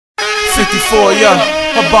54, yeah.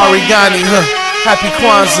 Habari Gani, huh? Happy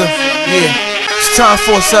Kwanzaa, yeah. It's time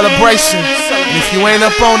for a celebration. And if you ain't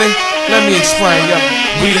up on it, let me explain, yeah.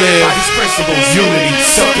 We live by these principles: unity,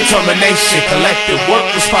 self-determination, collective work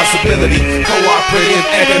responsibility, cooperative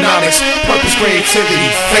economics, purpose, creativity,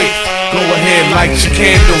 faith. Go ahead, light your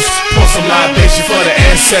candles, pour some libation for the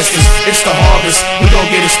ancestors. It's the harvest, we gon'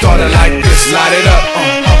 get it started like this. Light it up,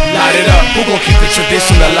 light it up. Who gon' keep the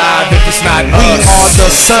tradition alive if it's not us? We are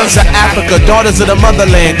the sons of Africa, daughters of the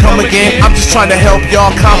motherland. Come again, I'm just trying to help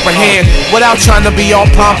y'all comprehend without trying to be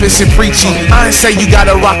all pompous and preachy. I ain't say you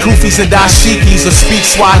gotta rock kufis and dashikis or speak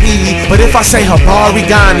Swahili, but if I say Habari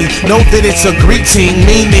Gani, know that it's a greeting,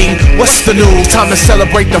 meaning what's the news? Time to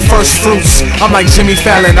celebrate the first fruits. I'm like Jimmy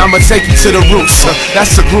Fallon, I'ma take you to the roots.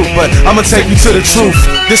 That's the group, but I'ma take you to the truth.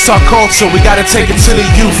 This our culture, we gotta take it to the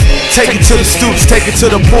youth. Take it to the stoops, take it to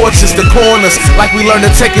the porches, the corners, like we learn to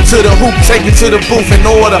take it to the hoop, take it to the booth in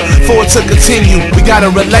order for it to continue. We gotta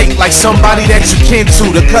relate like somebody that you kin to.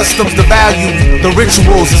 The customs, the value, the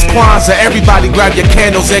rituals. It's Kwanzaa, everybody grab your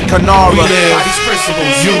candles and kinari. We live by these principles: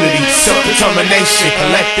 unity, self-determination,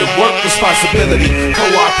 collective work responsibility,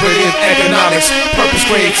 cooperative economics, purpose,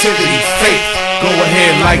 creativity, faith. Go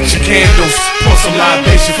ahead, light your candles, pour some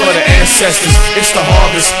libation for the ancestors. It's the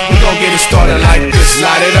harvest, we gon' get it started like this.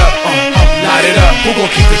 Light it up, light it up. Who gon'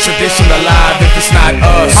 keep the tradition alive if it's not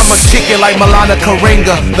us? I'ma kick it like Malana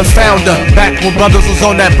Karinga, the founder. Back when brothers was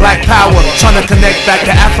on that black power, trying to connect back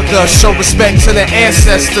to Africa, show respect to the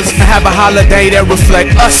ancestors, and have a holiday that reflect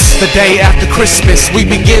us. The day after Christmas, we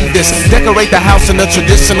begin this. Decorate the house in a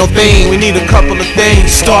traditional theme. We need a couple of things.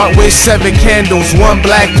 Start with 7 candles, 1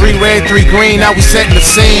 black, 3 red, 3 green. Now we setting the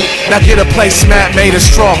scene. Now get a placemat made of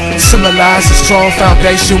straw, symbolize the strong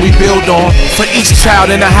foundation we build on. For each child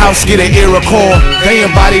in the house, get an ear of corn. They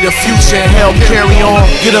embody the future and help carry on.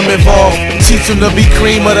 Get them involved, teach them to be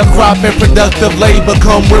cream of the crop, and productive labor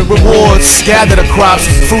come with rewards. Gather the crops,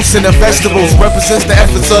 fruits and the vegetables, represents the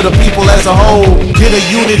efforts of the people as a whole. Get a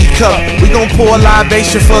unity cup, we gon' pour a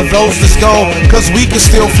libation for those that's gone, cause we can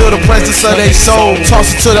still feel the presence of their soul.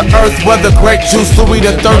 Toss it to the earth, whether grape juice, Louis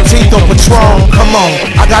the 13th or Patron. Come on,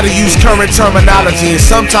 I gotta use current terminology, and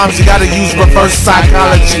sometimes you gotta use reverse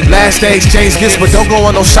psychology. Last day exchange gifts, but don't go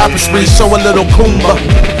on no shopping spree. Show a little kumba.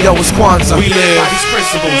 Yo, it's Kwanzaa. We live by these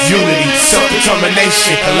principles: unity,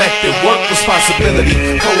 self-determination, collective work responsibility,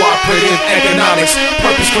 cooperative economics,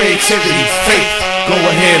 purpose, creativity, faith. Go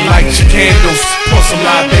ahead, light your candles, pour some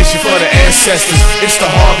libation for the ancestors. It's the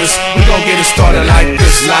harvest, we gon' get it started like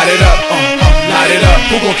this. Light it up, light it up.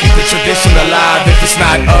 Who gon' keep the tradition alive if it's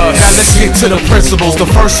not us? Now let's get to the principles. The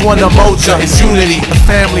first one, the moja, is unity. The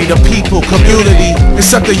family, the people, community.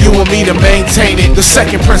 It's up to you and me to maintain it. The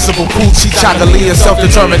second principle, Kuchi Chakalia,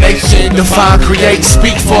 self-determination. Define, create,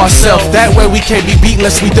 speak for ourselves. That way we can't be beat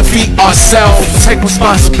unless we defeat ourselves. Take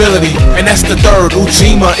responsibility, and that's the third.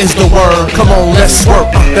 Ujima is the word. Come on, let's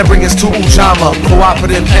work. That brings us to Ujama,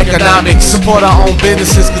 cooperative economics. Support our own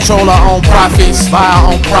businesses, control our own profits, buy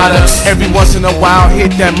our own products. Every once in a while,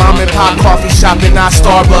 hit that mom and pop coffee shop and not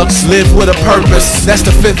Starbucks. Live with a purpose, that's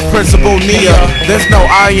the 5th principle, Nia. There's no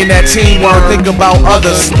I in that teamwork. Think about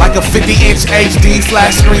others, like a 50-inch HD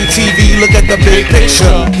flat screen TV. Look at the big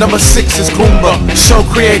picture. Number 6 is Kumba, show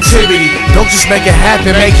creativity. Don't just make it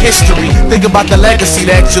happen, make history. Think about the legacy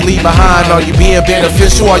that you leave behind. Are you being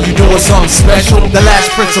beneficial? Are you doing something special? The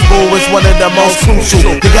last principle is one of the most crucial.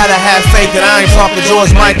 You gotta have faith, and I ain't talking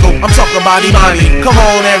George Michael, I'm talking about Imani. Come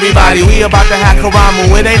on everybody, we about to have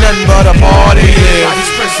Karamu. It ain't nothing but a party. We live by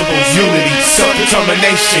these principles: unity,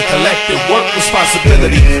 self-determination, collective work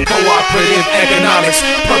responsibility, cooperative economics,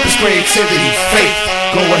 purpose, creativity, faith.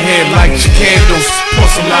 Go ahead, light your candles, pour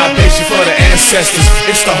some libation for the ancestors.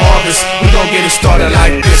 It's the harvest, we gon' get it started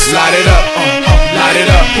like this. Light it up, light it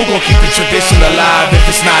up. Who gon' keep the tradition alive if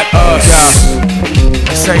it's not us?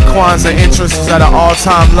 They say Kwanzaa interest is at an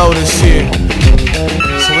all-time low this year,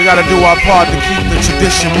 so we gotta do our part to keep the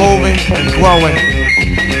tradition moving and growing.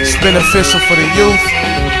 It's beneficial for the youth,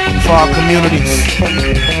 for our communities.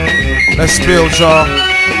 Let's build, y'all.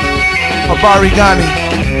 Habari Gani,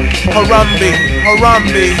 Harambe.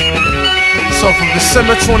 So from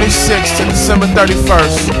December 26th to December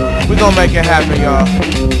 31st, we gon' make it happen, y'all.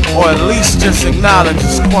 Or at least just acknowledge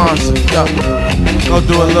it's Kwanzaa. Yo, go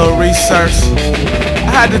do a little research.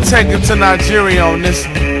 I had to take it to Nigeria on this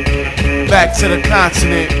one. Back to the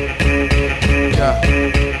continent. Yeah.